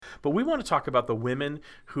But we want to talk about the women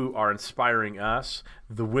who are inspiring us,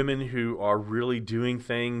 the women who are really doing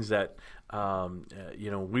things that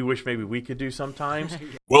we wish maybe we could do sometimes.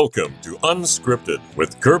 Welcome to Unscripted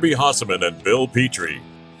with Kirby Hasseman and Bill Petrie.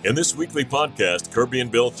 In this weekly podcast, Kirby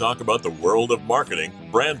and Bill talk about the world of marketing,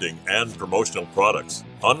 branding, and promotional products.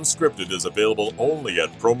 Unscripted is available only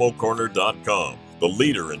at promocorner.com, the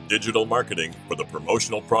leader in digital marketing for the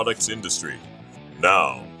promotional products industry.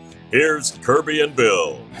 Now, here's Kirby and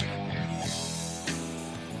Bill.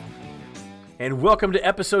 And welcome to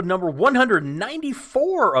episode number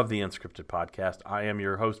 194 of the Unscripted Podcast. I am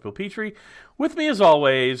your host, Bill Petrie. With me, as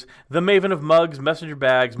always, the maven of mugs, messenger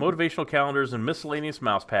bags, motivational calendars, and miscellaneous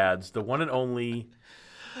mouse pads, the one and only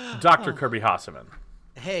Dr. Kirby Hasseman.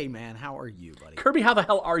 Hey, man, how are you, buddy? Kirby, how the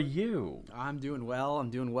hell are you? I'm doing well.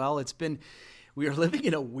 We are living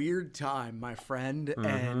in a weird time, my friend,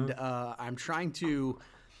 and I'm trying to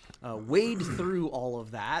wade through all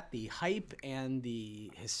of that, the hype and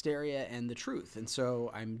the hysteria and the truth. And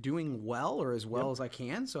so I'm doing well, or as well as I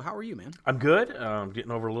can. So how are you, man? I'm good.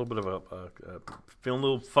 Getting over a little bit of feeling a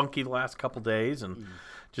little funky the last couple days, and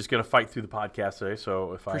just going to fight through the podcast today.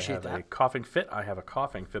 So if Appreciate I have that. a coughing fit, I have a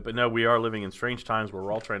coughing fit. But no, we are living in strange times where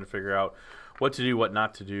we're all trying to figure out what to do, what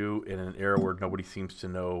not to do in an era where nobody seems to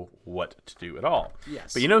know what to do at all.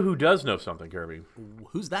 Yes. But you know who does know something, Kirby?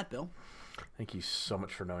 Who's that, Bill? Thank you so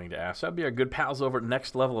much for knowing to ask. That'd be our good pals over at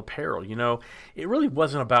Next Level Apparel. You know, it really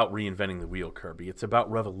wasn't about reinventing the wheel, Kirby. It's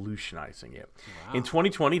about revolutionizing it. Wow. In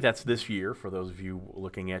 2020, that's this year, for those of you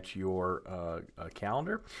looking at your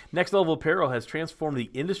calendar, Next Level Apparel has transformed the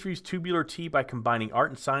industry's tubular tee by combining art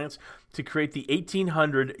and science to create the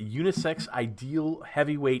 1800 unisex ideal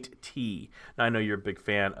heavyweight tee. Now, I know you're a big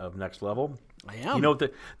fan of Next Level. I am. You know,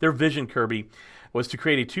 their vision, Kirby, was to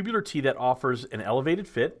create a tubular tee that offers an elevated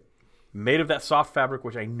fit, made of that soft fabric,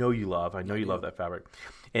 which I know you love. I know you love that fabric.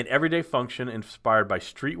 An everyday function inspired by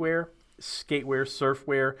streetwear, skatewear,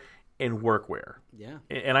 surfwear, and workwear. Yeah.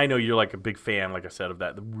 And I know you're like a big fan, like I said, of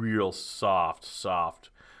that the real soft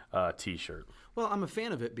T-shirt. Well, I'm a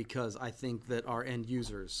fan of it because I think that our end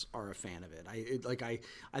users are a fan of it. I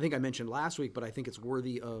think I mentioned last week, but I think it's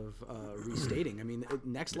worthy of restating. I mean,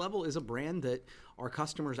 Next Level is a brand that our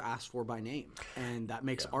customers ask for by name, and that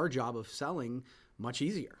makes our job of selling much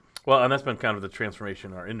easier. Well, and that's been kind of the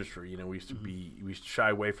transformation in our industry. You know, we used to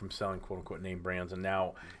shy away from selling quote unquote name brands, and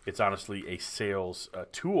now it's honestly a sales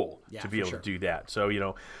tool to be able to do that. So, you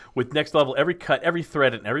know, with Next Level, every cut, every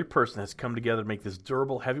thread, and every person has come together to make this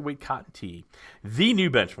durable heavyweight cotton tee the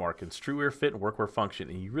new benchmark in streetwear fit and workwear function.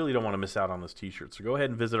 And you really don't want to miss out on this T-shirt. So go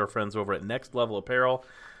ahead and visit our friends over at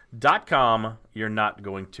nextlevelapparel.com. You're not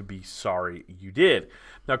going to be sorry you did.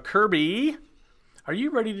 Now, Kirby, are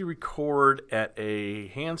you ready to record at a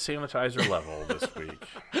hand sanitizer level this week?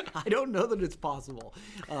 I don't know that it's possible,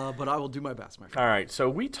 but I will do my best, my friend. All right, so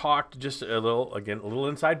we talked just a little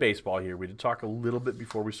inside baseball here. We did talk a little bit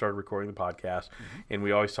before we started recording the podcast, and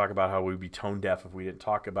we always talk about how we'd be tone deaf if we didn't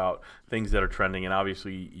talk about things that are trending. And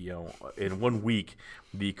obviously, you know, in 1 week,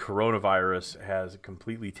 the coronavirus has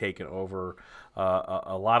completely taken over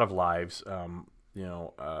a lot of lives.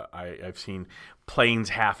 I've seen planes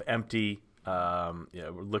half empty.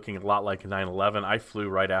 We're looking a lot like 9/11. I flew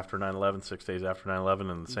right after 9/11, 6 days after 9/11,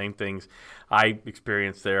 and the same things I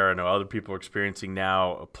experienced there. I know other people are experiencing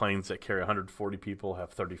now. Planes that carry 140 people have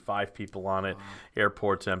 35 people on it. Wow.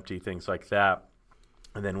 Airports empty, things like that.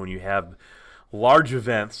 And then when you have large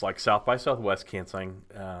events like South by Southwest canceling,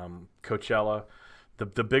 Coachella,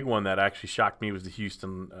 the big one that actually shocked me was the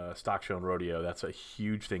Houston Stock Show and Rodeo. That's a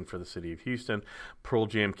huge thing for the city of Houston. Pearl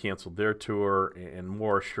Jam canceled their tour, and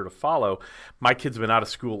more are sure to follow. My kids have been out of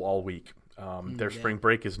school all week. Their spring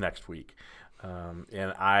break is next week.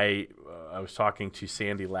 And I was talking to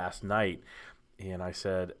Sandy last night, and I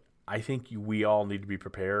said, I think we all need to be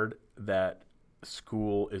prepared that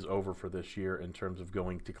school is over for this year in terms of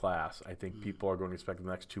going to class. I think people are going to spend the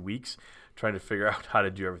next 2 weeks trying to figure out how to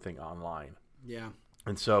do everything online. Yeah.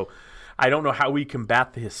 And so I don't know how we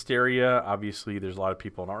combat the hysteria. Obviously, there's a lot of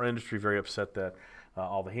people in our industry very upset that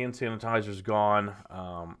all the hand sanitizer's gone.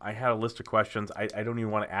 I had a list of questions. I don't even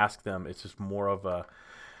want to ask them. It's just more of a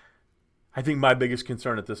 – I think my biggest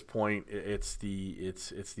concern at this point, it's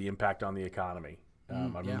the impact on the economy.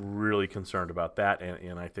 I'm really concerned about that,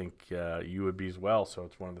 and I think you would be as well. So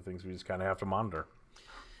it's one of the things we just kind of have to monitor.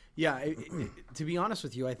 Yeah, to be honest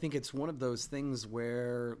with you, I think it's one of those things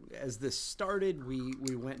where as this started, we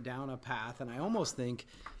went down a path, and I almost think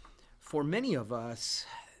for many of us,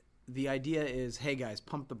 the idea is, hey guys,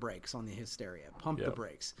 pump the brakes on the hysteria, pump the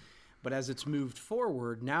brakes. But as it's moved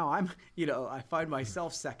forward, now I find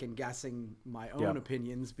myself second guessing my own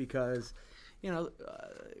opinions because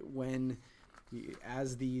when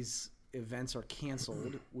as these events are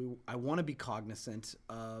canceled, I want to be cognizant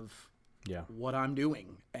of what I'm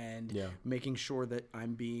doing and making sure that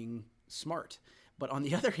I'm being smart. But on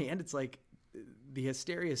the other hand, it's like the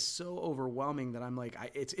hysteria is so overwhelming that I'm like,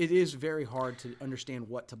 it is very hard to understand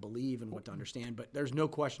what to believe and what to understand. But there's no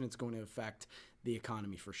question it's going to affect the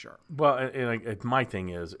economy for sure. Well, and my thing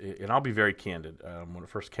is, and I'll be very candid. When it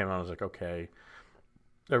first came out, I was like, okay,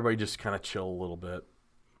 everybody just kind of chill a little bit.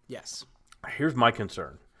 Yes. Here's my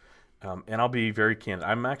concern. And I'll be very candid.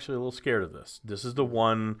 I'm actually a little scared of this. This is the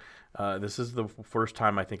one. This is the first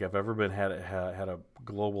time I think I've ever had a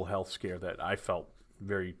global health scare that I felt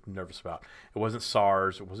very nervous about. It wasn't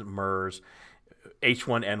SARS. It wasn't MERS.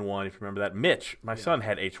 H1N1. If you remember that, Mitch, my son,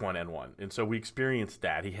 had H1N1, and so we experienced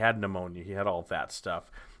that. He had pneumonia. He had all of that stuff.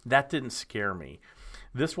 That didn't scare me.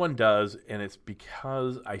 This one does, and it's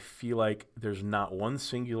because I feel like there's not one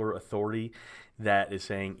singular authority that is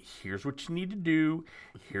saying, here's what you need to do,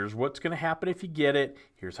 here's what's going to happen if you get it,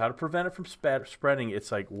 here's how to prevent it from spreading.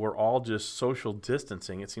 It's like we're all just social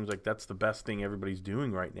distancing. It seems like that's the best thing everybody's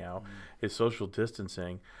doing right now is social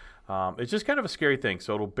distancing. It's just kind of a scary thing.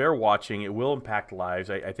 So it'll bear watching. It will impact lives.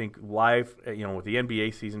 I think live, with the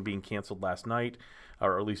NBA season being canceled last night,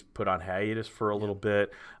 or at least put on hiatus for a little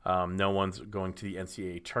bit. No one's going to the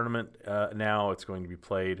NCAA tournament now. It's going to be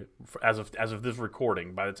played as of this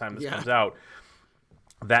recording. By the time this comes out,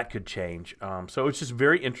 that could change. So it's just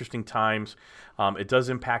very interesting times. It does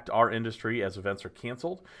impact our industry as events are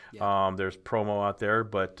canceled. Yeah. There's promo out there,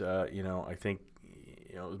 but I think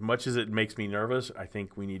as much as it makes me nervous, I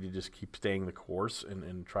think we need to just keep staying the course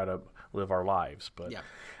and try to live our lives. But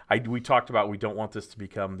we talked about we don't want this to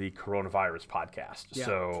become the coronavirus podcast. Yeah,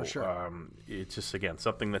 so for sure. It's just, again,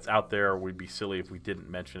 something that's out there. We'd be silly if we didn't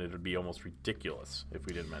mention it. It would be almost ridiculous if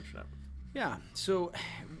we didn't mention it. Yeah. So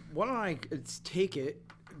why don't I take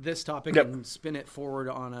this topic and spin it forward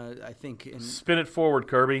on spin it forward,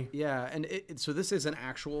 Kirby. Yeah. And so this is an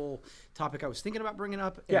actual topic I was thinking about bringing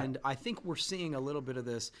up. And I think we're seeing a little bit of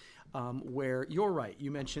this where you're right.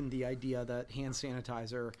 You mentioned the idea that hand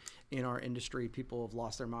sanitizer in our industry, people have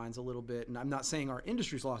lost their minds a little bit. And I'm not saying our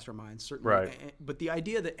industry's lost their minds, certainly. Right. But the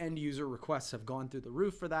idea that end user requests have gone through the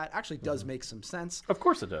roof for that actually does make some sense. Of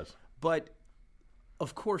course it does. But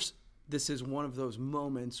of course, this is one of those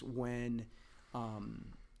moments when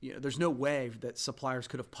there's no way that suppliers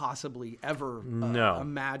could have possibly ever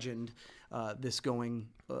imagined this going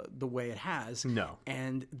the way it has. No.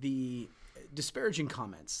 And the disparaging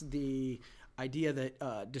comments, the idea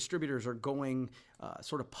that distributors are going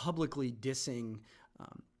sort of publicly dissing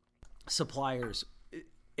suppliers,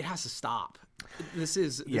 it has to stop. This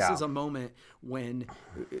is a moment when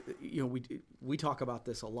we talk about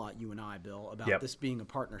this a lot, you and I, Bill, about this being a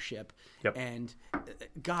partnership. Yep. And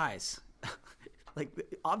guys, like,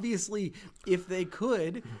 obviously, if they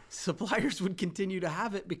could, suppliers would continue to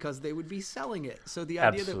have it because they would be selling it. So the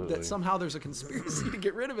idea that somehow there's a conspiracy to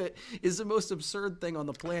get rid of it is the most absurd thing on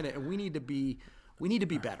the planet, and we need to be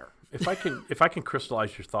better. If I can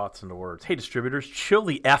crystallize your thoughts into words, hey, distributors, chill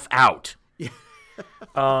the F out.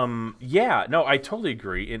 I totally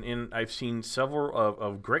agree, and I've seen several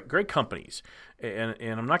of great companies, and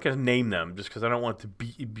I'm not going to name them just because I don't want to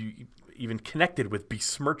be even connected with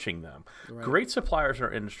besmirching them. Right. Great suppliers in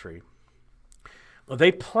our industry.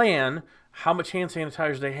 They plan how much hand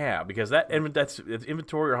sanitizer they have because that's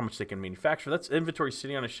inventory or how much they can manufacture. That's inventory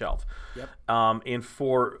sitting on a shelf. Yep. And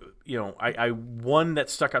for I one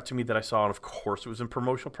that stuck out to me that I saw, and of course it was in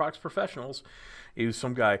Promotional Products Professionals. It was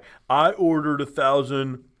some guy. I ordered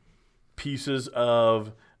 1,000 pieces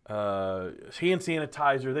of hand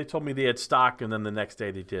sanitizer. They told me they had stock, and then the next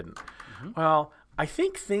day they didn't. Mm-hmm. Well, I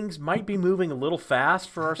think things might be moving a little fast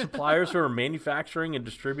for our suppliers who are manufacturing and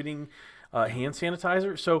distributing hand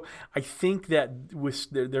sanitizer. So I think that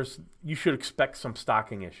you should expect some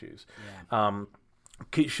stocking issues. Yeah.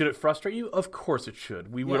 Should it frustrate you? Of course it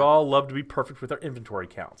should. We would all love to be perfect with our inventory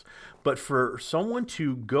counts. But for someone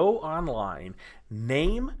to go online,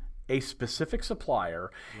 name a specific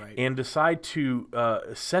supplier, and decide to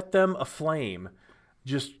set them aflame,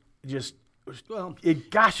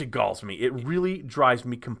 it galls me. It really drives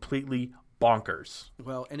me completely bonkers.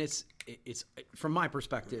 Well, and it's from my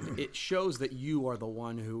perspective, it shows that you are the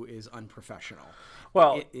one who is unprofessional.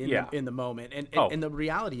 Well, in the moment, and the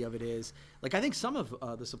reality of it is, like, I think some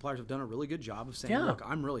of the suppliers have done a really good job of saying, "Look,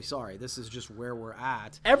 I'm really sorry. This is just where we're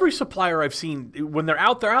at." Every supplier I've seen, when they're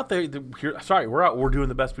out there. Sorry, we're out. We're doing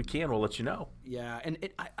the best we can. We'll let you know. Yeah, and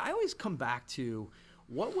I always come back to,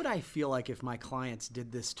 what would I feel like if my clients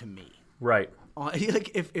did this to me? Right.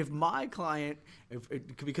 Like if my client,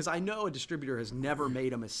 because I know a distributor has never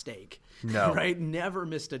made a mistake, No. right? Never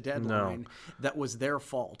missed a deadline that was their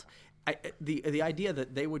fault. The idea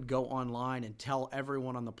that they would go online and tell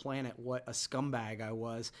everyone on the planet what a scumbag I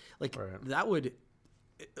was, like that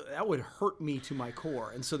would hurt me to my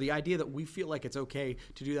core. And so the idea that we feel like it's okay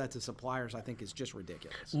to do that to suppliers, I think, is just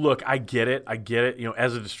ridiculous. Look, I get it. You know,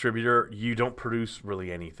 as a distributor, you don't produce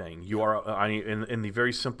really anything. You are, in the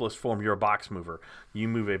very simplest form, you're a box mover. You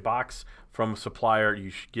move a box from a supplier,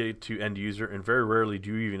 you get it to end user, and very rarely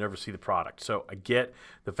do you even ever see the product. So I get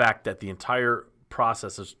the fact that the entire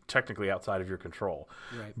process is technically outside of your control.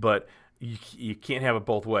 Right. But you can't have it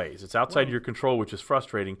both ways. It's outside your control, which is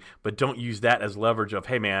frustrating, but don't use that as leverage of,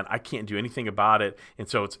 hey, man, I can't do anything about it, and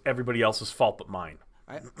so it's everybody else's fault but mine.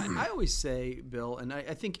 I always say, Bill, and I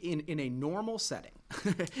think in a normal setting,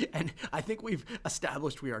 and I think we've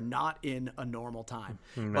established we are not in a normal time,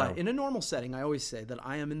 but in a normal setting, I always say that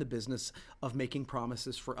I am in the business of making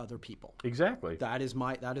promises for other people. Exactly. That is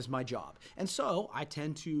my job. And so I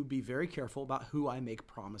tend to be very careful about who I make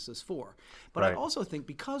promises for. But I also think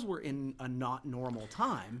because we're in a not normal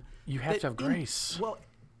time, you have to have grace. Well,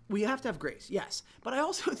 we have to have grace, yes. But I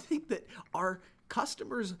also think that our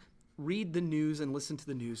customers read the news and listen to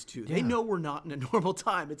the news too. They know we're not in a normal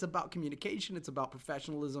time. It's about communication. It's about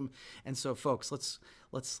professionalism. And so, folks, let's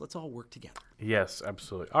all work together. Yes,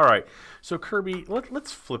 absolutely. All right. So, Kirby,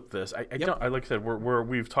 let's flip this. I don't. Like I said,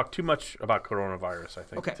 we've talked too much about coronavirus, I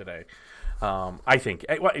think, today. I think.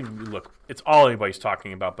 Look, it's all anybody's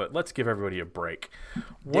talking about, but let's give everybody a break.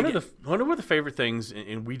 One of the favorite things,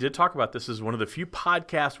 and we did talk about this, is one of the few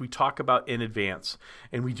podcasts we talk about in advance,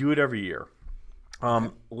 and we do it every year.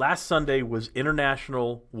 Last Sunday was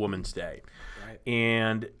International Women's Day,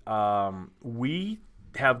 and we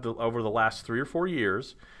have over the last 3 or 4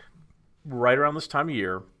 years, right around this time of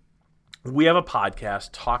year, we have a podcast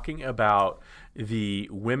talking about the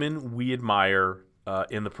women we admire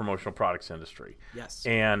in the promotional products industry. Yes,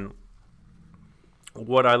 and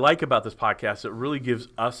what I like about this podcast, it really gives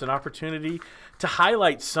us an opportunity to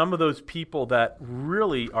highlight some of those people that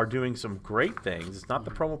really are doing some great things. It's not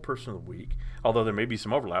the promo person of the week, although there may be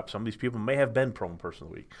some overlap. Some of these people may have been promo person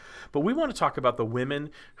of the week. But we want to talk about the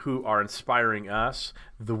women who are inspiring us,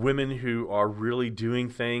 the women who are really doing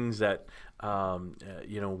things that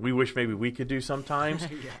we wish maybe we could do sometimes.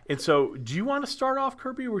 And so do you want to start off,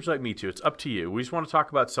 Kirby, or would you like me to? It's up to you. We just want to talk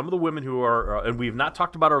about some of the women who are, and we've not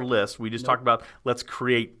talked about our list. We just talked about let's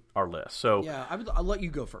create our list. So I'll let you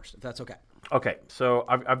go first, if that's okay. Okay, so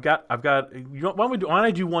I've got. Why don't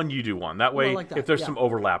I do one? You do one. That way, if there's some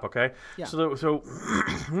overlap, okay. Yeah. So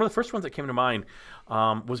one of the first ones that came to mind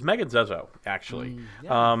was Megan Zezzo. Actually,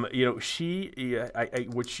 she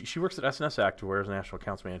works at SNS Activewear as a national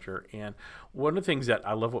accounts manager, and one of the things that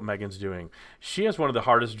I love what Megan's doing, she has one of the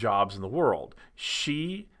hardest jobs in the world.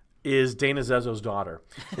 She is Dana Zezzo's daughter.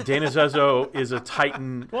 Dana Zezzo is a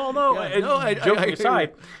titan. Well, joking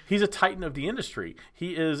aside, he's a titan of the industry.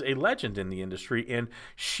 He is a legend in the industry, and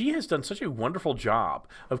she has done such a wonderful job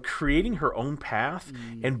of creating her own path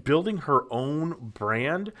and building her own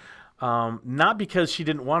brand. Not because she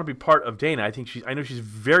didn't want to be part of Dana. I know she's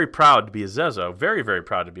very proud to be a Zezzo, very, very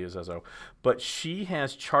proud to be a Zezzo, but she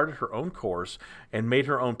has charted her own course and made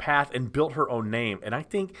her own path and built her own name. And I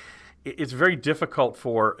think it's very difficult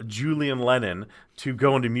for Julian Lennon to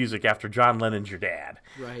go into music after John Lennon's your dad.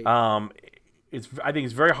 Right. I think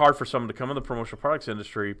it's very hard for someone to come in the promotional products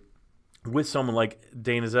industry with someone like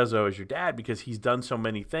Dana Zezzo as your dad, because he's done so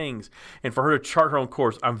many things. And for her to chart her own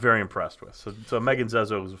course, I'm very impressed with. So Megan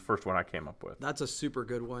Zezzo was the first one I came up with. That's a super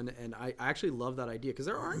good one, and I actually love that idea, because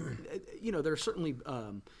there aren't, there are certainly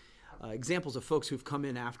examples of folks who've come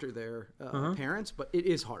in after their parents, but it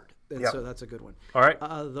is hard. And so that's a good one. All right.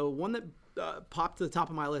 The one that popped to the top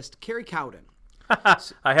of my list, Carrie Cowden.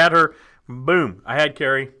 I had her. Boom. I had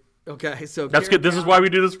Carrie. Okay, so that's Carrie good. This is why we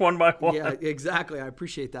do this one by one. Yeah, exactly. I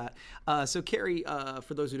appreciate that. So Carrie,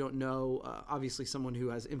 for those who don't know, obviously someone who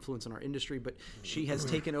has influence in our industry, but she has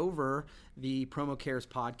taken over the Promo Cares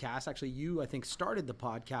podcast. Actually, you, I think, started the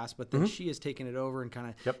podcast, but then she has taken it over and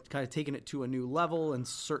kind of taken it to a new level, and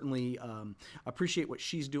certainly appreciate what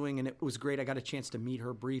she's doing. And it was great. I got a chance to meet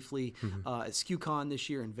her briefly at SKUCon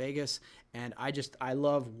this year in Vegas, and I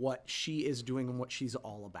love what she is doing and what she's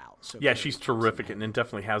all about. So yeah, she's terrific, and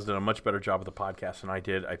definitely has done a much better job of the podcast than I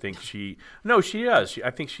did. I think she does.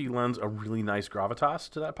 I think she lends a really nice gravitas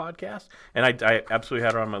to that podcast, and I absolutely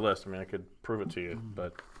had her on my list. I mean, I could prove it to you,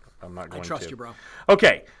 but I'm not going to. I trust you, bro.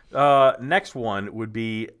 Okay, next one would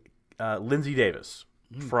be Lindsay Davis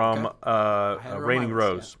from Raining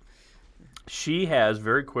Rose. She has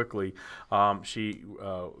very quickly, she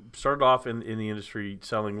started off in the industry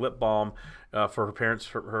selling lip balm for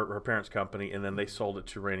her parents' company, and then they sold it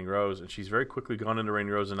to Raining Rose. And she's very quickly gone into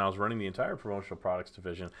Raining Rose and now is running the entire promotional products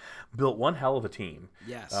division. Built one hell of a team,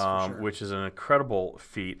 yes, for sure. Which is an incredible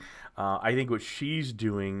feat. I think what she's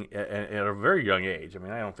doing at a very young age. I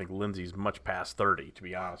mean, I don't think Lindsay's much past 30, to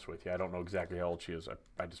be honest with you. I don't know exactly how old she is.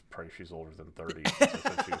 I just pray she's older than 30. Since I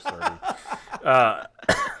said she was 30.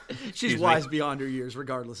 She's wise beyond her years,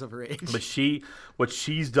 regardless of her age. But what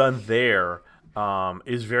she's done there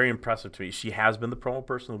is very impressive to me. She has been the promo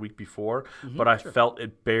person the week before, but I felt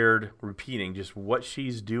it bared repeating just what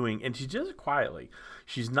she's doing, and she does it quietly.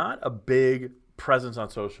 She's not a big presence on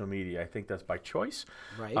social media. I think that's by choice.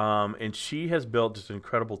 Right. And she has built just an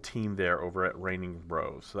incredible team there over at Raining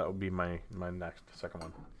Rose. So that would be my second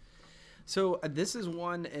one. So this is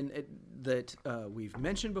one that we've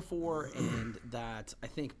mentioned before, and that I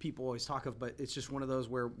think people always talk of, but it's just one of those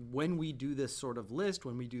where when we do this sort of list,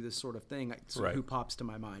 when we do this sort of thing, who pops to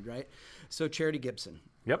my mind, right? So Charity Gibson.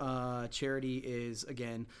 Yep. Charity is,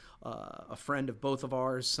 again, a friend of both of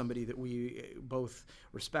ours, somebody that we both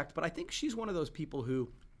respect, but I think she's one of those people who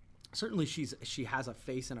certainly she has a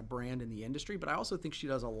face and a brand in the industry, but I also think she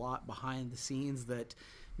does a lot behind the scenes that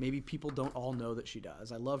maybe people don't all know that she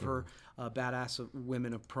does. I love her Badass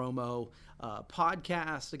Women of Promo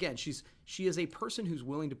podcast. Again, she is a person who's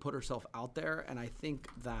willing to put herself out there, and I think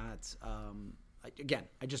that again,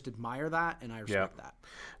 I just admire that, and I respect that.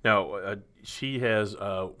 Now, she has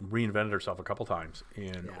reinvented herself a couple times,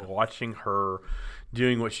 and watching her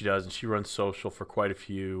doing what she does, and she runs social for quite a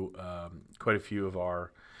few of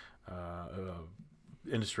our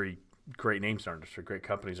industry. Great names in our industry, great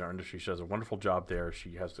companies in our industry. She does a wonderful job there.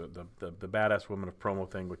 She has the Badass Women of Promo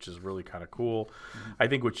thing, which is really kind of cool. Mm-hmm. I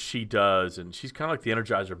think what she does, and she's kind of like the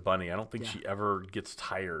Energizer Bunny. I don't think she ever gets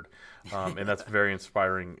tired, and that's very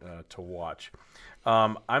inspiring to watch.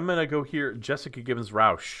 I'm going to go here, Jessica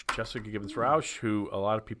Gibbons-Rausch. Jessica Gibbons-Rausch, who a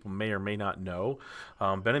lot of people may or may not know,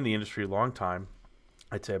 been in the industry a long time.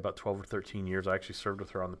 I'd say about 12 or 13 years. I actually served with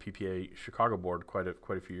her on the PPA Chicago board quite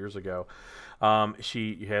a few years ago.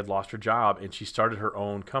 She had lost her job, and she started her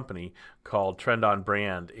own company called Trend on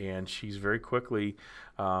Brand, and she's very quickly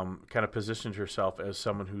kind of positioned herself as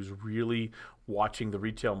someone who's really watching the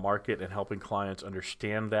retail market and helping clients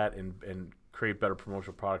understand that and create better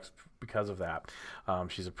promotional products because of that.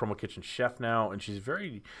 She's a Promo Kitchen chef now, and she's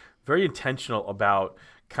very, very intentional about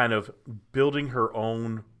kind of building her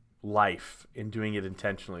own life and doing it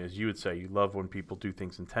intentionally. As you would say, you love when people do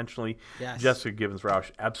things intentionally. Yes. Jessica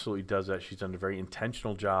Gibbons-Rausch absolutely does that. She's done a very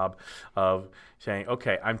intentional job of saying,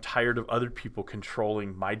 okay, I'm tired of other people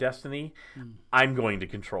controlling my destiny. I'm going to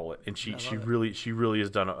control it. And she really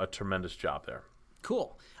has done a tremendous job there.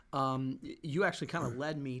 Cool. You actually kind of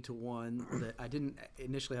led me to one that I didn't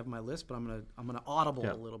initially have on my list, but I'm gonna audible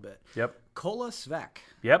a little bit. Yep. Kola Svec.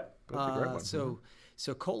 Yep. That's a great one.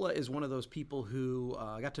 So Kola is one of those people who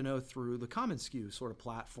I got to know through the Common SKU sort of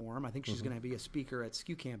platform. I think she's going to be a speaker at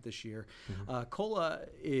SKU Camp this year. Kola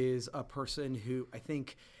is a person who I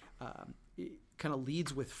think kind of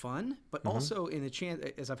leads with fun, but also in the chance,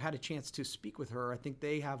 as I've had a chance to speak with her, I think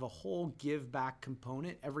they have a whole give back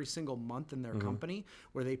component every single month in their company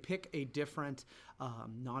where they pick a different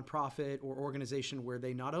nonprofit or organization where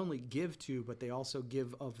they not only give to, but they also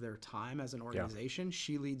give of their time as an organization.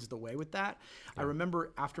 She leads the way with that. I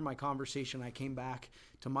remember after my conversation, I came back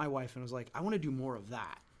to my wife and was like, I want to do more of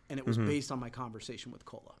that. And it was based on my conversation with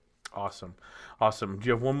Kola. Awesome. Do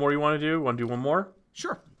you have one more you want to do? Want to do one more?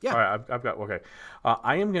 Sure. Yeah. All right. I've got, okay.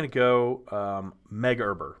 I am going to go Meg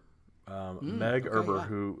Erber. Erber,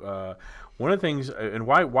 who, one of the things, and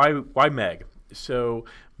why Meg? So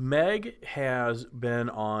Meg has been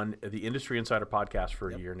on the Industry Insider podcast for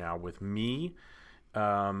a year now with me,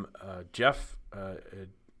 Jeff,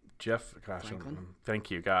 gosh, thank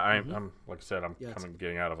you. I'm like I said, I'm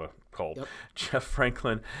getting out of a cold. Yep. Jeff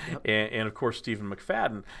Franklin, and of course Stephen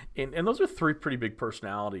McFadden, and those are three pretty big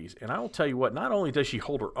personalities. And I will tell you what, not only does she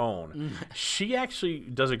hold her own, she actually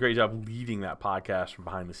does a great job leading that podcast from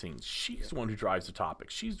behind the scenes. She's the one who drives the topic.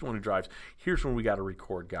 She's the one who drives, here's when we got to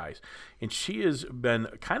record, guys. And she has been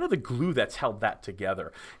kind of the glue that's held that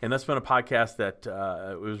together. And that's been a podcast that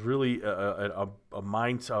was really a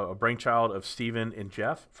brainchild of Stephen and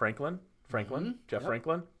Jeff Franklin. Jeff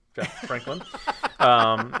Franklin.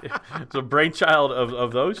 It's a brainchild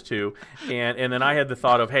of those two, and then I had the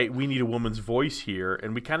thought of, hey, we need a woman's voice here,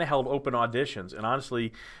 and we kind of held open auditions, and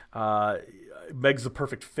honestly, Meg's the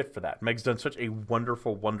perfect fit for that. Meg's done such a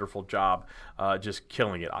wonderful, wonderful job just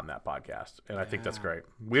killing it on that podcast. And I think that's great.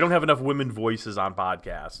 We don't have enough women voices on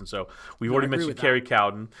podcasts. And so we've already mentioned Carrie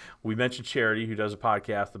Cowden. We mentioned Charity, who does a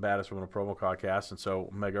podcast, the Baddest Woman of Promo podcast. And so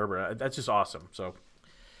Meg Erber. That's just awesome. So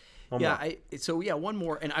one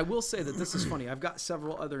more. And I will say that this is funny. I've got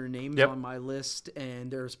several other names on my list, and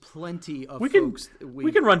there's plenty of folks.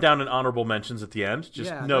 We can run down an honorable mentions at the end.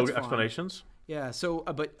 Just no explanations. Yeah. So,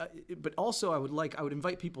 but also I would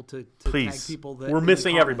invite people to please tag people that we're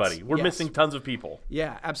missing everybody. We're missing tons of people.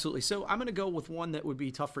 Yeah, absolutely. So I'm going to go with one that would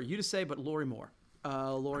be tough for you to say, but Lori Moore.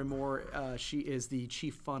 Lori Moore, she is the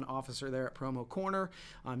chief fun officer there at Promo Corner.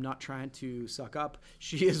 I'm not trying to suck up.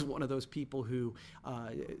 She is one of those people who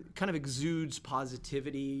kind of exudes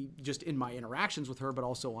positivity just in my interactions with her, but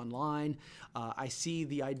also online. I see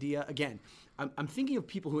the idea, again, I'm thinking of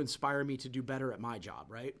people who inspire me to do better at my job,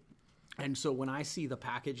 right? And so when I see the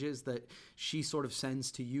packages that she sort of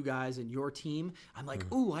sends to you guys and your team, I'm like,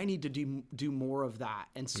 ooh, I need to do more of that.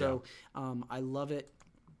 And so I love it.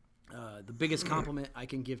 The biggest compliment I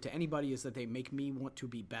can give to anybody is that they make me want to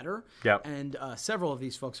be better. Yep. And several of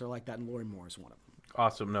these folks are like that, and Lori Moore is one of them.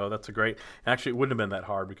 Awesome. No, that's a great. Actually, it wouldn't have been that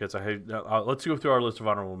hard because let's go through our list of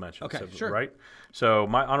honorable mentions. Okay, sure. Right. So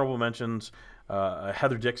my honorable mentions.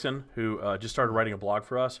 Heather Dixon, who just started writing a blog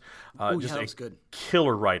for us. That's good.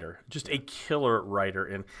 Killer writer. Just a killer writer.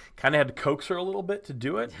 And kind of had to coax her a little bit to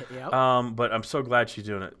do it. Yep. But I'm so glad she's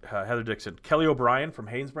doing it. Heather Dixon. Kelly O'Brien from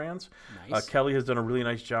Hanes Brands. Nice. Kelly has done a really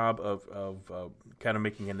nice job of kind of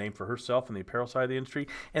making a name for herself in the apparel side of the industry.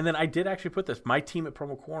 And then I did actually put this, my team at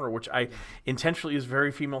Promo Corner, which I intentionally is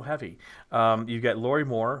very female heavy. You've got Lori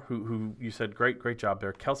Moore, who you said great job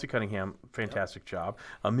there. Kelsey Cunningham, fantastic job.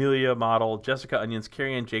 Amelia Model, Jessica Onions,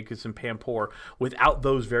 Carrie Ann Jacobson, Pam Poor. Without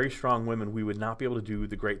those very strong women, we would not be able to do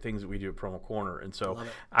the great things that we do at Promo Corner. And so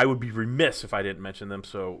I would be remiss if I didn't mention them.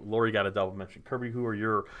 So Lori got a double mention. Kirby, who are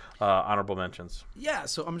your honorable mentions? Yeah,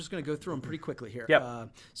 so I'm just going to go through them pretty quickly here. Yep.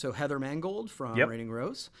 So Heather Mangold from Raining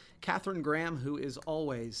Rose. Catherine Graham, who is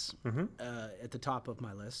always at the top of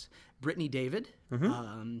my list. Brittany David.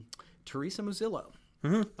 Teresa Muzzillo.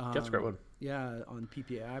 That's a great one. Yeah, on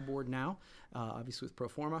PPAI board now, obviously with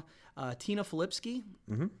Proforma. Tina Filipski.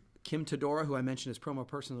 Kim Todora, who I mentioned as Promo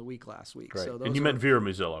Person of the Week last week. Right. So and you meant Vera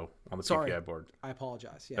Muzzillo on the PPI board. I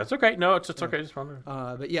apologize. Yeah. That's okay. No, it's okay. Just wondering.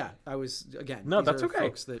 But yeah, I was, again, no, these that's are okay.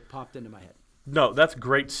 folks that popped into my head. No, that's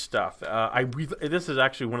great stuff. This is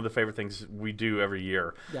actually one of the favorite things we do every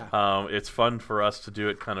year. Yeah. It's fun for us to do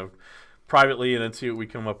it kind of privately and then see what we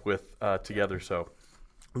come up with together. So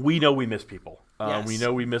we know we miss people. Yes. We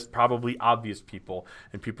know we missed probably obvious people,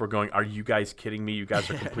 and people are going, "Are you guys kidding me? You guys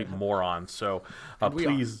are complete morons." So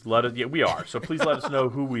please let us. Yeah, we are. So please let us know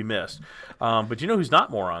who we missed. But you know who's not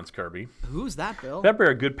morons, Kirby? Who's that, Bill? That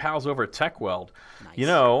are good pals over at TechWeld. Nice. You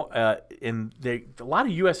know, and a lot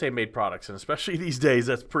of USA made products, and especially these days,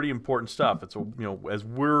 that's pretty important stuff. It's as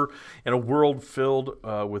we're in a world filled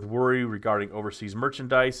with worry regarding overseas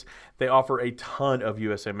merchandise, they offer a ton of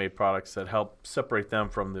USA made products that help separate them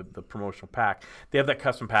from the promotional pack. They have that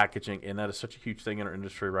custom packaging, and that is such a huge thing in our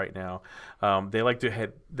industry right now. They have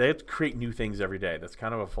to create new things every day. That's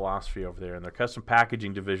kind of a philosophy over there, and their custom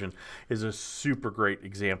packaging division is a super great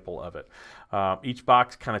example of it. Each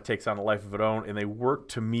box kind of takes on a life of its own, and they work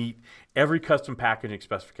to meet every custom packaging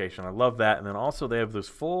specification. I love that. And then also they have those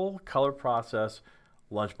full color process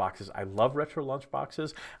lunch boxes. I love retro lunch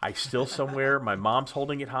boxes. I still somewhere, my mom's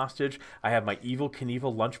holding it hostage. I have my Evel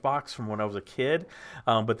Knievel lunchbox from when I was a kid.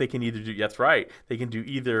 But they can either do, that's right, they can do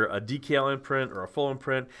either a decal imprint or a full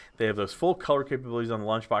imprint. They have those full color capabilities on the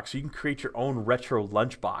lunchbox, so you can create your own retro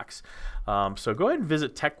lunchbox. So go ahead and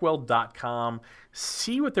visit techweld.com.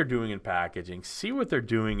 See what they're doing in packaging. See what they're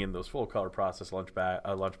doing in those full color process lunch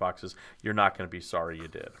boxes. You're not going to be sorry you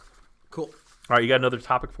did. Cool. All right, you got another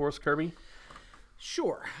topic for us, Kirby?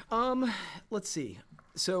 Sure. Let's see.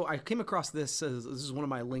 So I came across this. This is one of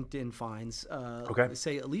my LinkedIn finds. Okay. They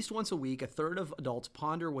say at least once a week, a third of adults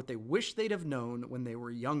ponder what they wish they'd have known when they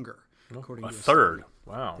were younger. According to third. Study.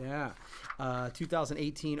 Wow. Yeah.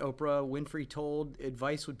 2018, Oprah Winfrey told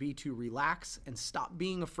advice would be to relax and stop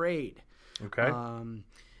being afraid. Okay.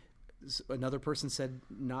 Another person said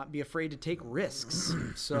not be afraid to take risks.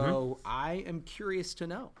 So I am curious to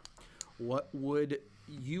know, what would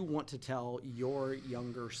you want to tell your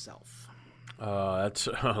younger self? That's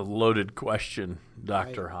a loaded question,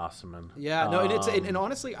 Dr. Hasseman. Yeah, no, and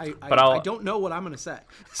honestly, I don't know what I'm going to say.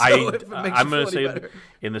 So I'm going to say,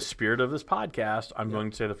 in the spirit of this podcast, I'm going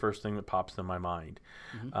to say the first thing that pops in my mind.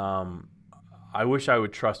 I wish I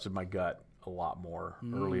would trusted my gut a lot more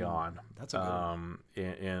early on. That's a good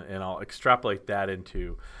one. And I'll extrapolate that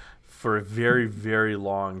into for a very, very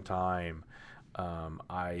long time,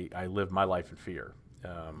 I lived my life in fear,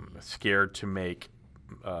 scared to make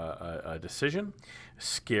a decision,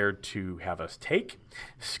 scared to have a take,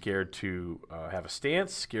 scared to have a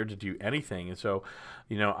stance, scared to do anything. And so,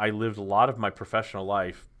 I lived a lot of my professional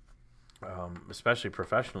life, especially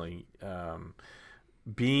professionally,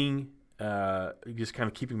 being just kind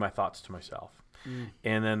of keeping my thoughts to myself.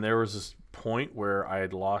 And then there was this point where I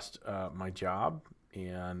had lost my job,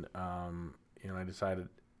 and I decided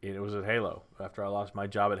it was at Halo. After I lost my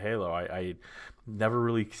job at Halo, I had never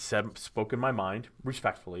really spoken my mind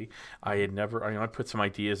respectfully. I had never, I put some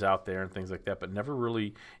ideas out there and things like that, but never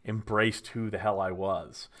really embraced who the hell I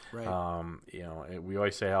was. Right. We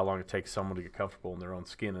always say how long it takes someone to get comfortable in their own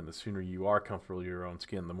skin, and the sooner you are comfortable in your own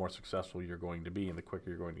skin, the more successful you're going to be, and the quicker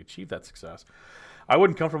you're going to achieve that success. I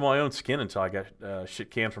wasn't comfortable in my own skin until I got shit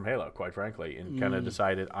canned from Halo, quite frankly, and kind of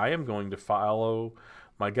decided I am going to follow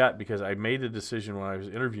my gut, because I made a decision when I was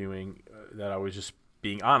interviewing that I was just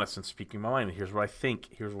being honest and speaking my mind. And here's what I think.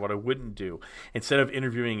 Here's what I wouldn't do. Instead of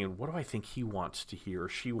interviewing and what do I think he wants to hear or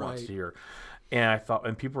she wants to hear. And I thought,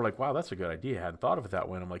 and people were like, wow, that's a good idea. I hadn't thought of it that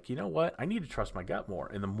way. And I'm like, you know what? I need to trust my gut more.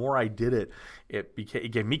 And the more I did it,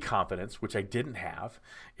 it gave me confidence, which I didn't have.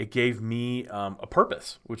 It gave me a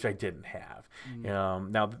purpose, which I didn't have.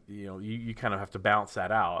 Now, you kind of have to balance that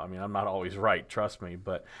out. I mean, I'm not always right, trust me.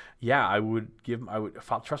 But yeah, I would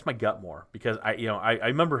trust my gut more, because I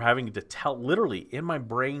remember having to tell, literally in my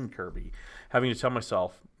brain, Kirby, having to tell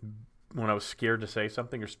myself when I was scared to say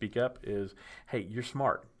something or speak up is, hey, you're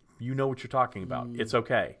smart. You know what you're talking about. It's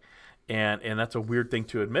okay. And that's a weird thing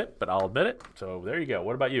to admit, but I'll admit it. So there you go.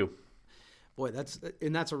 What about you? Boy, that's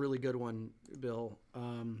a really good one, Bill.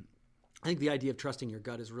 I think the idea of trusting your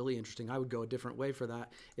gut is really interesting. I would go a different way for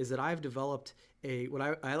that, is that I've developed what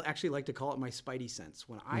I actually like to call it my spidey sense.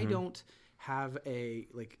 When I don't have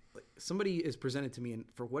like somebody is presented to me and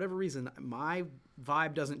for whatever reason my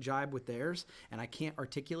vibe doesn't jibe with theirs and I can't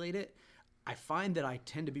articulate it, I find that I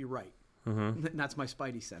tend to be right. And that's my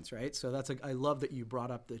spidey sense, right? So I love that you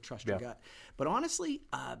brought up the trust your gut. But honestly,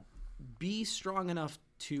 be strong enough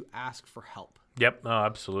to ask for help. Yep,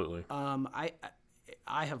 absolutely. I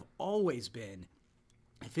have always been,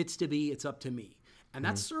 if it's to be, it's up to me. And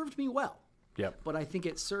that's served me well. Yep. But I think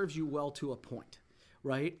it serves you well to a point,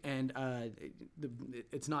 right? And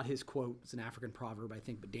it's not his quote. It's an African proverb, I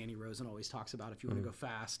think, but Danny Rosen always talks about if you want to go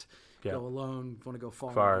fast, go alone. If you want to go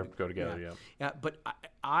far, go together, Yeah, but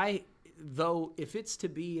I though, if it's to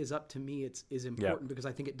be is up to me, is important because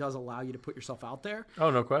I think it does allow you to put yourself out there.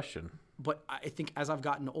 Oh, no question. But I think as I've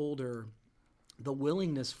gotten older, the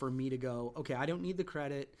willingness for me to go, okay, I don't need the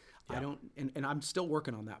credit. I don't, and I'm still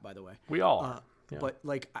working on that, by the way. We all are. But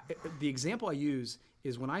like the example I use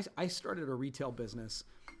is when I started a retail business,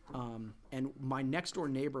 and my next door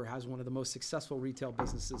neighbor has one of the most successful retail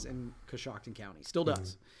businesses in Coshocton County, still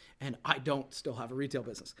does. And I don't still have a retail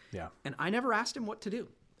business. Yeah. And I never asked him what to do.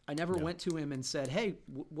 I never went to him and said, hey,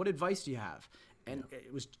 what advice do you have? And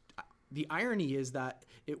it was, the irony is that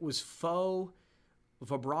it was faux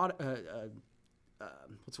vibrato,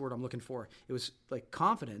 what's the word I'm looking for? It was like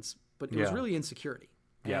confidence, but it was really insecurity.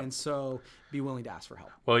 And so be willing to ask for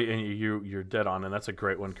help. Well, and you're dead on, and that's a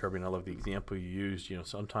great one, Kirby, and I love the example you used.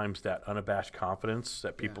 Sometimes that unabashed confidence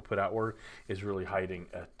that people put outward is really hiding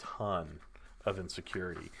a ton of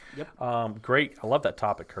insecurity. Yep. Great. I love that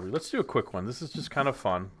topic, Kirby. Let's do a quick one. This is just kind of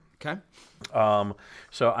fun. Okay.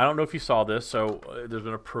 So I don't know if you saw this. So there's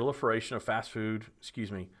been a proliferation of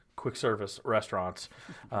quick service restaurants.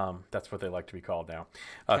 That's what they like to be called now.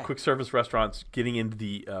 Quick service restaurants getting into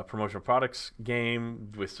the promotional products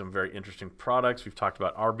game with some very interesting products. We've talked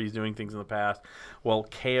about Arby's doing things in the past. Well,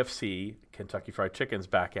 KFC, Kentucky Fried Chicken's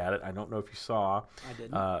back at it. I don't know if you saw. I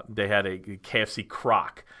didn't. They had a KFC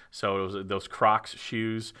Croc. So it was those Crocs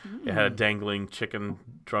shoes. It had a dangling chicken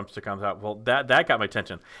drumstick on top. Well, that got my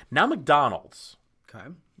attention. Now McDonald's. Okay.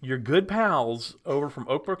 Your good pals over from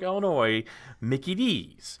Oak Brook, Illinois, Mickey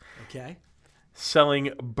D's. Okay.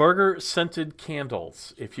 Selling burger-scented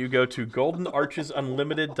candles. If you go to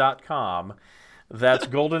goldenarchesunlimited.com, that's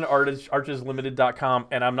goldenarchesunlimited.com,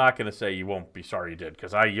 and I'm not going to say you won't be sorry you did,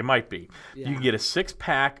 because you might be. Yeah. You can get a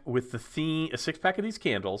 6-pack with the theme, a 6-pack of these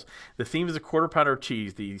candles. The theme is a quarter pounder of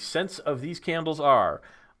cheese. The scents of these candles are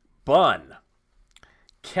bun,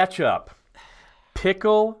 ketchup,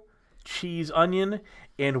 pickle, cheese, onion,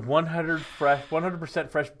 and 100%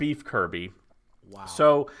 fresh beef, Kirby. Wow.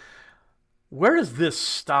 So where does this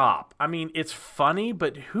stop? I mean, it's funny,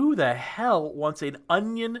 but who the hell wants an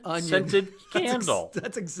onion-scented candle?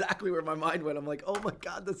 That's exactly where my mind went. I'm like, oh my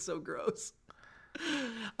God, that's so gross.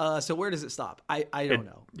 So where does it stop? I don't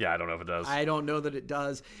know. Yeah, I don't know if it does. I don't know that it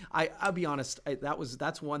does. I'll be honest.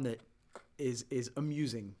 That's one that is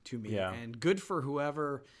amusing to me, Yeah. and good for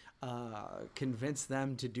whoever convinced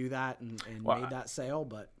them to do that and made that sale.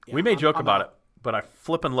 But yeah, we may joke I'm about out. it, but I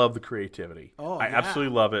flippin' love the creativity. Oh, I yeah.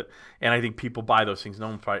 absolutely love it, and I think people buy those things. No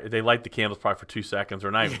one probably they light the candles probably for 2 seconds, or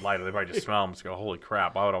not even light it. They probably just smell them and just go, "Holy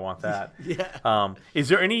crap! Why would I want that?" Yeah. Is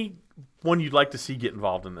there any one you'd like to see get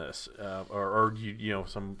involved in this, or you know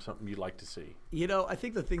something you'd like to see? I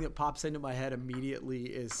think the thing that pops into my head immediately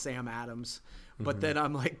is Sam Adams. But Mm-hmm. then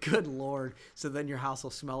I'm like, good Lord. So then your house will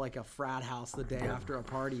smell like a frat house the day after a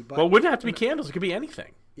party. But Well, it wouldn't have to be candles. It could be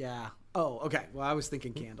anything. yeah. Oh, okay. Well, I was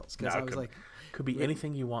thinking candles because No, I was like, could be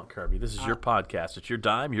anything you want, Kirby. This is your podcast. It's your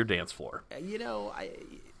dime, your dance floor.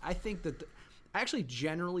 I think that actually,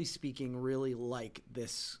 generally speaking, really like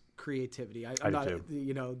this creativity. I'm do not,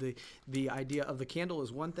 too. the idea of the candle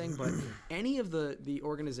is one thing, but any of the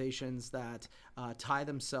organizations that tie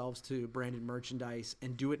themselves to branded merchandise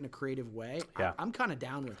and do it in a creative way, Yeah. I'm kind of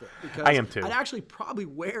down with it because I am too. I'd actually probably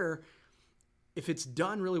wear. If it's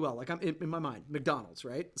done really well, like I'm in my mind, McDonald's,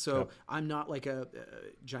 right? So Yep. I'm not like a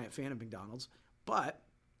giant fan of McDonald's, but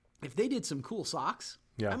if they did some cool socks,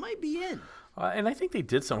 Yeah. I might be in. And I think they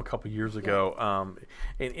did some a couple years ago.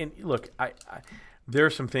 And look, I there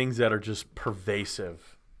are some things that are just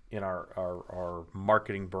pervasive in our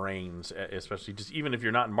marketing brains, especially just even if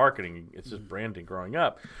you're not in marketing, it's just branding growing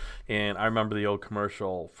up. And I remember the old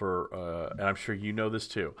commercial for, and I'm sure you know this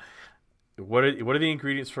too. What are the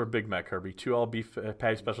ingredients for a Big Mac, Kirby? 2 all beef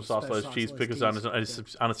patty, special sauce, lettuce, cheese, pickles on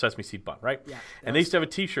a sesame seed bun, right? Yeah. And they used to have a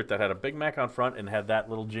T-shirt that had a Big Mac on front and had that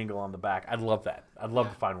little jingle on the back. I'd love that. I'd love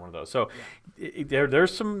to find one of those. So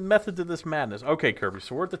there's some method to this madness. Okay, Kirby.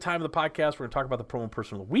 So we're at the time of the podcast. We're going to talk about the promo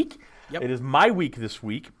person of the week. Yep. It is my week this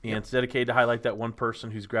week, and it's dedicated to highlight that one person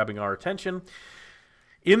who's grabbing our attention.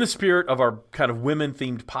 In the spirit of our kind of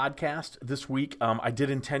women-themed podcast this week, I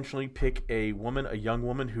did intentionally pick a young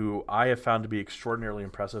woman who I have found to be extraordinarily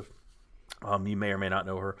impressive. You may or may not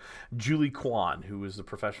know her, Julie Kwan, who is the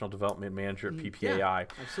professional development manager at PPAI. Yeah,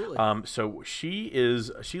 absolutely. So she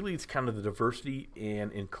leads kind of the diversity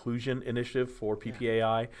and inclusion initiative for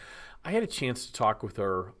PPAI. I had a chance to talk with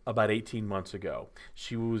her about 18 months ago.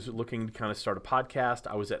 She was looking to kind of start a podcast.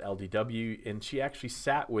 I was at LDW, and she actually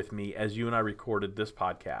sat with me as you and I recorded this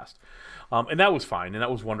podcast. And that was fine, and that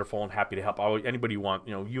was wonderful, and happy to help. Anybody you want,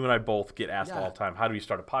 you and I both get asked all the time, how do you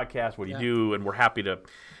start a podcast? What do you do? And we're happy to,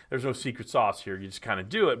 there's no secret sauce here. You just kind of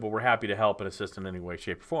do it, but we're happy to help and assist in any way,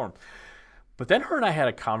 shape, or form. But then her and I had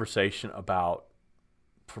a conversation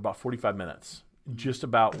for about 45 minutes. Just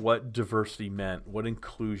about what diversity meant, what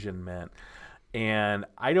inclusion meant. And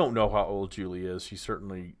I don't know how old Julie is. She's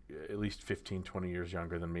certainly at least 15, 20 years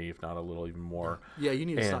younger than me, if not a little even more. Yeah, you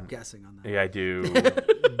need to stop guessing on that. Yeah, I do.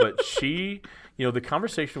 But she, the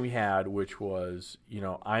conversation we had, which was,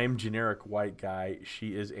 I am generic white guy.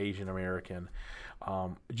 She is Asian American.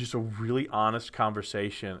 Just a really honest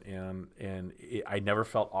conversation, and I never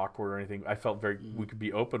felt awkward or anything. I felt we could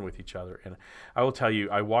be open with each other. And I will tell you,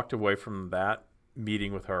 I walked away from that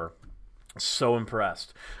meeting with her so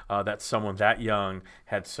impressed that someone that young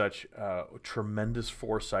had such tremendous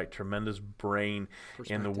foresight, tremendous brain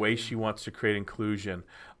in the way she wants to create inclusion.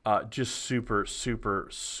 Just super, super,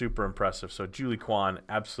 super impressive. So Julie Kwan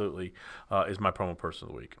absolutely is my promo person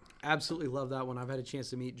of the week. Absolutely love that one. I've had a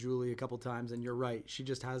chance to meet Julie a couple times, and you're right. She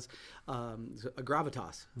just has a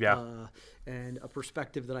gravitas and a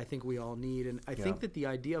perspective that I think we all need. And I think that the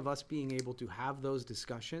idea of us being able to have those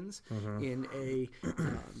discussions in a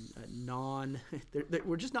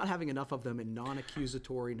we're just not having enough of them in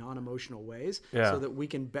non-accusatory, non-emotional ways so that we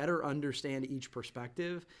can better understand each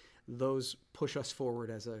perspective. Those push us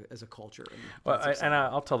forward as a culture. And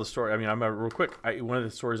I'll tell the story. I mean, I'm real quick. One of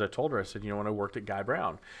the stories I told her, I said, when I worked at Guy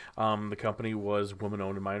Brown, the company was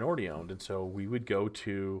woman-owned and minority-owned, and so we would go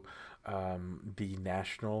to the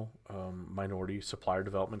National Minority Supplier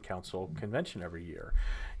Development Council convention every year.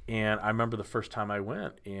 And I remember the first time I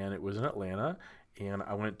went, and it was in Atlanta. And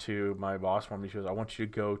I went to my boss one day. She goes, I want you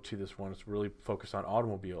to go to this one. It's really focused on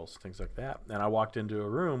automobiles, things like that. And I walked into a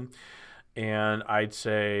room. And I'd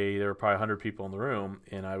say there were probably 100 people in the room,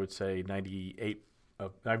 and I would say 98%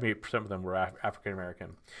 of them were African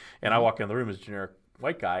American. And I walk in the room as a generic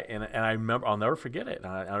white guy, and I remember, I'll never forget it.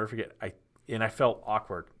 And I felt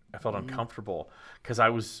awkward. I felt uncomfortable because I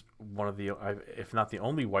was one of the, if not the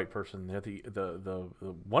only white person, the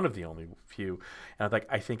one of the only few. And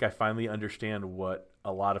I think I finally understand what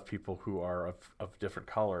a lot of people who are of different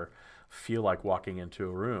color feel like walking into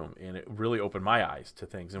a room, and it really opened my eyes to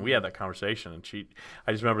things. And we had that conversation, and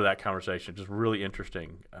I just remember that conversation, just really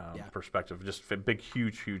interesting perspective. Just a big,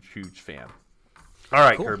 huge fan. All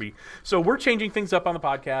right, cool. Kirby. So we're changing things up on the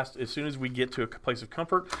podcast. As soon as we get to a place of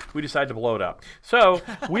comfort, we decide to blow it up. So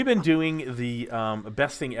we've been doing the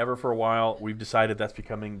best thing ever for a while. We've decided that's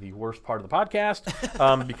becoming the worst part of the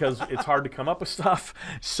podcast because it's hard to come up with stuff.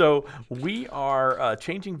 So we are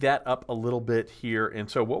changing that up a little bit here. And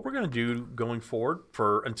so what we're going to do going forward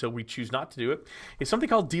until we choose not to do it is something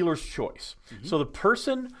called Dealer's Choice. Mm-hmm. So the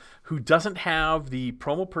person who doesn't have the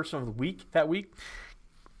promo person of the week that week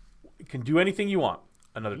can do anything you want.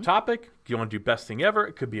 Another topic. If you want to do best thing ever,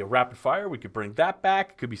 it could be a rapid fire. We could bring that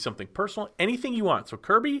back. It could be something personal. Anything you want. So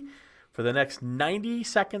Kirby, for the next 90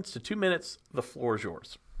 seconds to 2 minutes, the floor is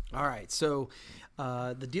yours. All right. So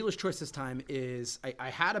the dealer's choice this time is I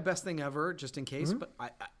had a best thing ever just in case, but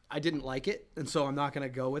I didn't like it, and so I'm not going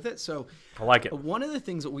to go with it. So I like it. One of the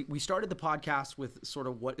things that we started the podcast with sort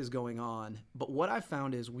of what is going on, but what I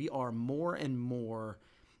found is we are more and more.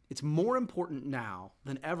 It's more important now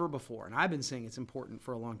than ever before, and I've been saying it's important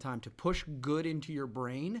for a long time to push good into your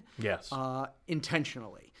brain. Yes.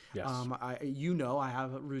 Intentionally. Yes. I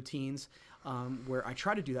have routines where I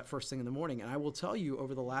try to do that first thing in the morning, and I will tell you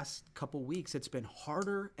over the last couple weeks, it's been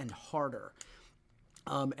harder and harder.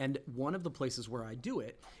 And one of the places where I do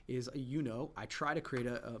it is, I try to create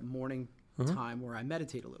a morning time where I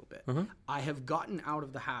meditate a little bit. I have gotten out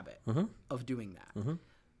of the habit of doing that.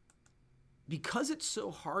 Because it's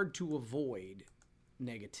so hard to avoid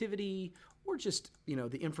negativity or just,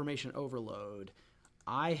 the information overload,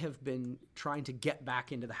 I have been trying to get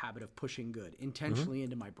back into the habit of pushing good intentionally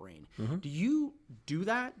into my brain. Do you do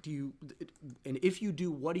that? And if you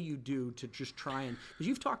do, what do you do to just try and, because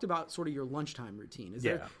you've talked about sort of your lunchtime routine.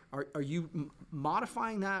 Are you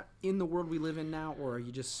modifying that in the world we live in now, or are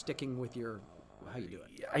you just sticking with how you do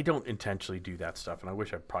it? I don't intentionally do that stuff, and I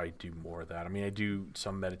wish I'd probably do more of that. I mean, I do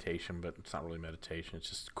some meditation, but it's not really meditation. It's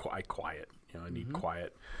just quiet. I need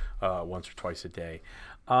quiet once or twice a day.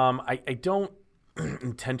 I don't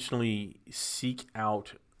intentionally seek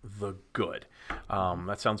out the good.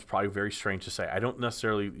 That sounds probably very strange to say. I don't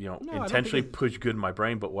necessarily, intentionally push good in my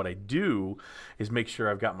brain, but what I do is make sure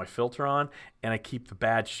I've got my filter on and I keep the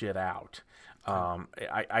bad shit out.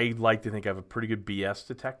 I like to think I have a pretty good BS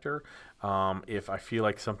detector. If I feel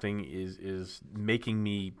like something is making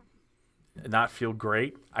me not feel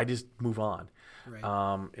great, I just move on.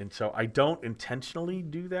 Right. And so I don't intentionally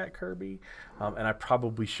do that, Kirby. And I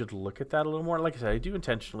probably should look at that a little more. Like I said, I do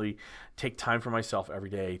intentionally take time for myself every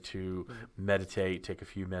day to meditate, take a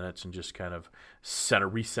few minutes, and just kind of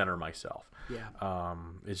recenter myself. Yeah.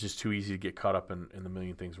 It's just too easy to get caught up in the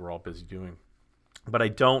million things we're all busy doing. But I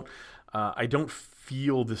don't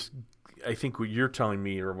feel this. I think what you're telling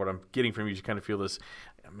me, or what I'm getting from you, is you kind of feel this,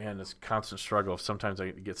 this constant struggle. Sometimes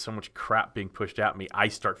I get so much crap being pushed at me, I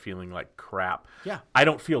start feeling like crap. Yeah. I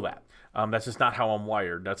don't feel that. That's just not how I'm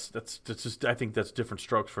wired. That's just, I think that's different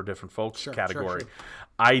strokes for different folks category. Sure.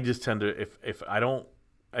 I just tend to, if I don't,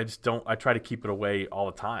 I try to keep it away all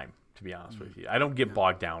the time, to be honest with you. I don't get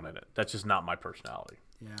bogged down in it. That's just not my personality.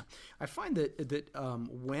 Yeah, I find that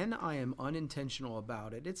when I am unintentional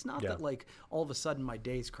about it, it's not that like all of a sudden my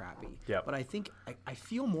day's crappy. Yeah. But I think I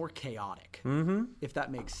feel more chaotic, if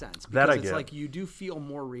that makes sense. Because it's like you do feel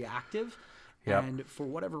more reactive. Yep. And for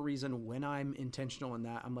whatever reason, when I'm intentional in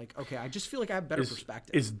that, I'm like, okay, I just feel like I have better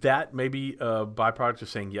perspective. Is that maybe a byproduct of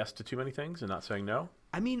saying yes to too many things and not saying no?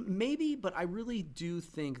 I mean, maybe, but I really do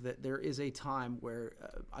think that there is a time where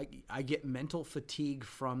I get mental fatigue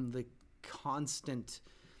from the constant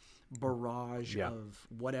barrage of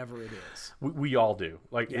whatever it is. We all do.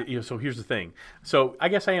 So here's the thing. So I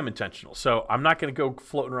guess I am intentional. So I'm not going to go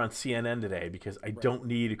floating around CNN today because I don't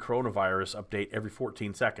need a coronavirus update every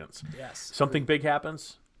 14 seconds. Yes. Something big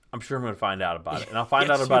happens, I'm sure I'm going to find out about it. And I'll find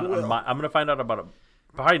out about it. I'm going to find out about it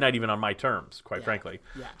probably not even on my terms, quite frankly.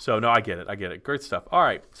 Yeah. So no, I get it. Great stuff. All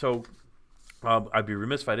right. So I'd be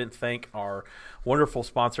remiss if I didn't thank our wonderful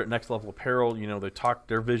sponsor at Next Level Apparel.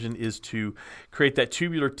 Their vision is to create that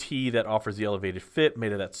tubular tee that offers the elevated fit,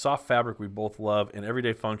 made of that soft fabric we both love, and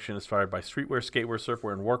everyday function inspired by streetwear, skatewear,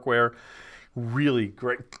 surfwear, and workwear. really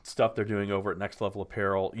great stuff they're doing over at Next Level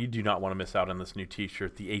Apparel. You do not want to miss out on this new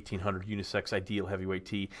t-shirt, the 1800 Unisex Ideal Heavyweight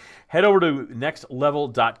Tee. Head over to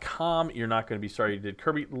nextlevel.com. You're not going to be sorry you did.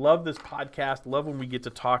 Kirby, love this podcast. Love when we get to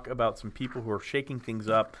talk about some people who are shaking things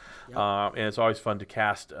up. Yep. And it's always fun to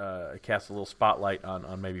cast a little spotlight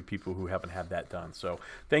on maybe people who haven't had that done. So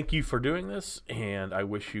thank you for doing this, and I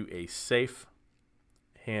wish you a safe,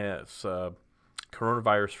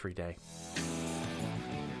 coronavirus-free day.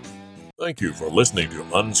 Thank you for listening to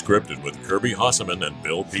Unscripted with Kirby Hasseman and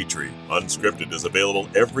Bill Petrie. Unscripted is available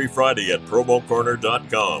every Friday at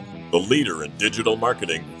promocorner.com, the leader in digital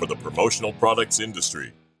marketing for the promotional products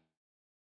industry.